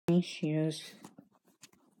She is.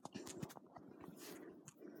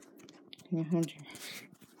 Yeah, I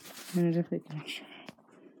wonder if I can try.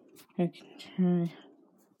 I can try.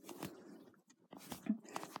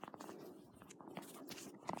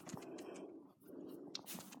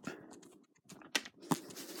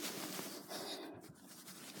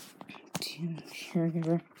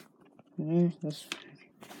 Caregiver. There's this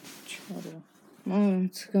trouble. Oh,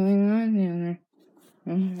 what's going on down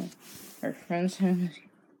there? Our friend's having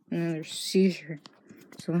another seizure.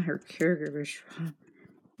 So her caregiver's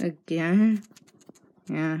again.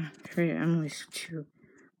 Yeah, afraid Emily's too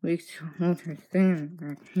weak to hold her thing in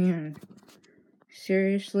her hand.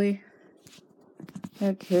 Seriously?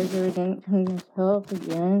 That caregiver didn't come to help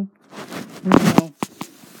again? No.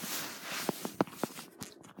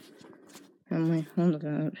 Emily, hold it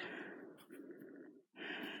up.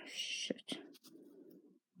 Shit.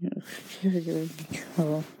 No, caregiver in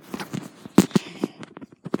trouble.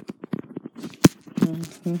 I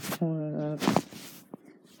can hold it up.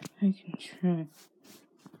 I can try.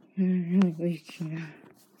 I'm really weak, you know.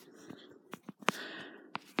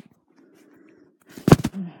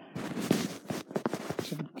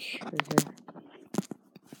 Didn't cure her.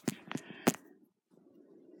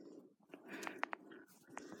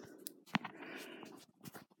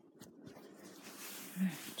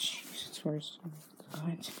 Jesus, where's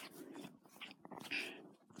God?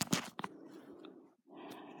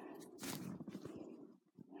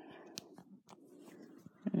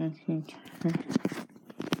 I can try.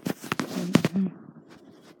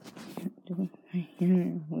 Can't do it. My hand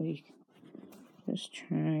is weak. Just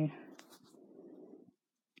try.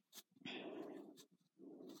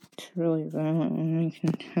 It's really violent when I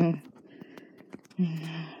can tell.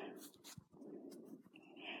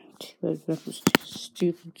 Too bad Vick was too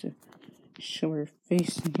stupid to show her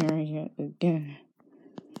face in here yet again.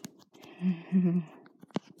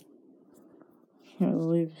 Can't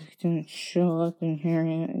believe Vick didn't show up in here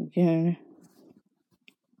yet again.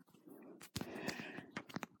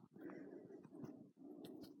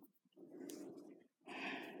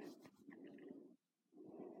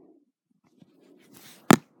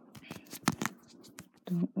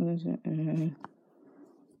 Don't lose it.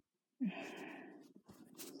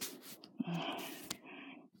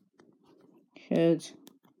 Kids,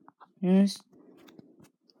 yes,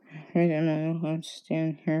 I don't know. I'll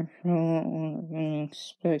stand here for a lot longer than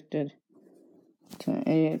expected. To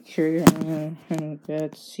idiot curious and had a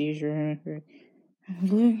bad seizure. How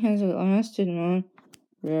long has it lasted, Mom?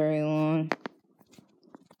 Very long.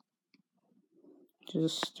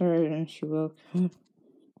 Just started and she woke up.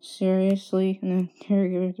 Seriously? And the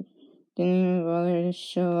caregiver didn't even bother to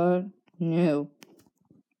show up? No.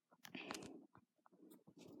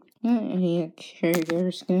 That idiot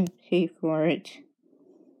caregiver's gonna pay for it.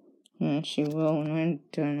 And she will when I'm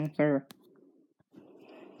done with her.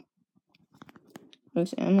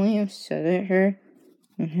 Was Emily upset at her?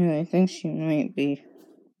 And I think she might be.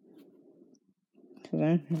 Because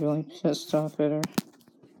I'm really pissed off at her.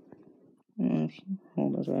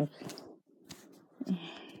 Hold it up.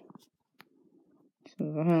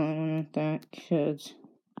 So violent with that, kids.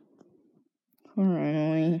 Poor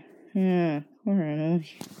Emily. Yeah, poor Emily.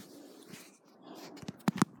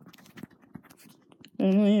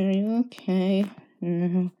 Emily, are you okay?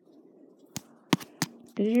 No.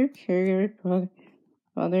 Did your caregiver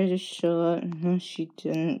bother to show up? No, she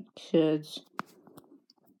didn't, kids.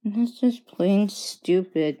 That's just plain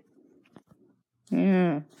stupid.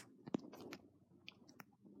 Yeah.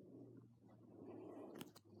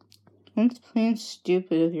 That's plain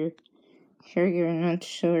stupid of your caregiver not to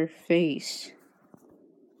show her face.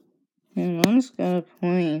 And Mom's got a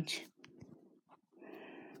point.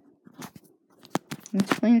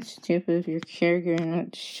 It's plain stupid of your caregiver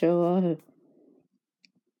not to show up.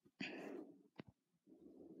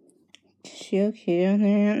 Is she okay down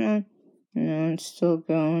there, Aunt Mom? No, it's still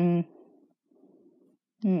going.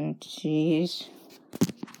 Oh, jeez.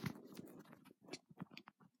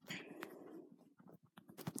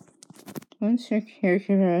 What's her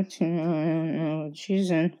caregiver up to now? I don't know, but she's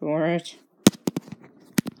in for it.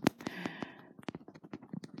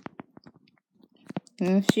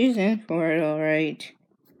 Well, she's in for it, alright.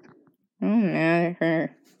 I'm mad at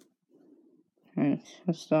her. I'm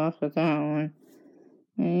pissed off with that one.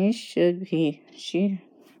 And you should be. She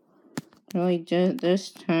really did it this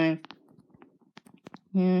time.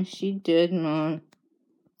 Yeah, she did, Mom.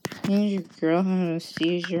 And your girl had a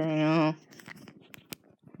seizure and all.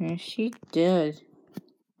 Yeah, she did.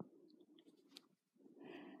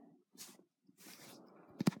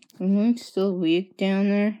 Emily's still weak down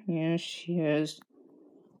there? Yeah, she is.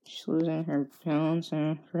 She's losing her balance,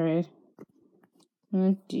 I'm afraid.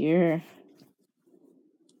 Oh dear.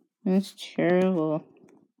 That's terrible.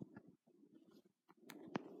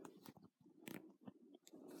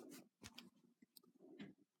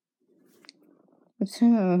 That's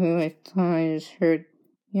not who I thought I just heard.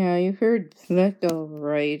 Yeah, you heard Vick all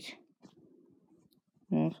right.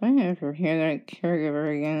 Well, if I ever hear that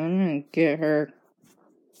caregiver again, I'm gonna get her.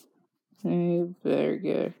 You better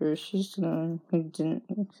get her. She's the one who didn't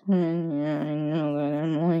come in. Yeah, I know that,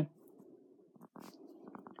 Emily.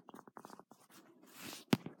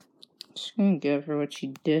 Just gonna give her what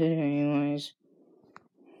she did, anyways.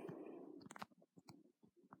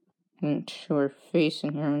 Didn't show her face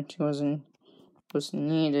in here when she was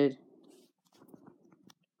needed.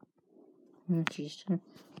 And she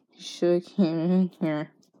should have came in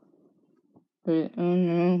here. But oh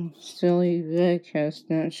no, silly Vick has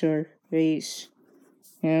not show her face.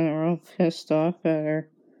 Yeah, we're all pissed off at her.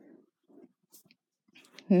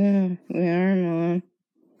 Yeah, we are, Mom.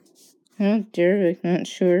 How dare Vick not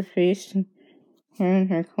show her face and her and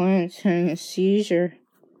her client's having a seizure.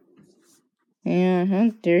 Yeah,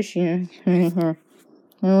 how dare she not come in here.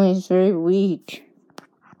 Emily's very weak.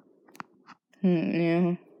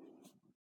 Yeah.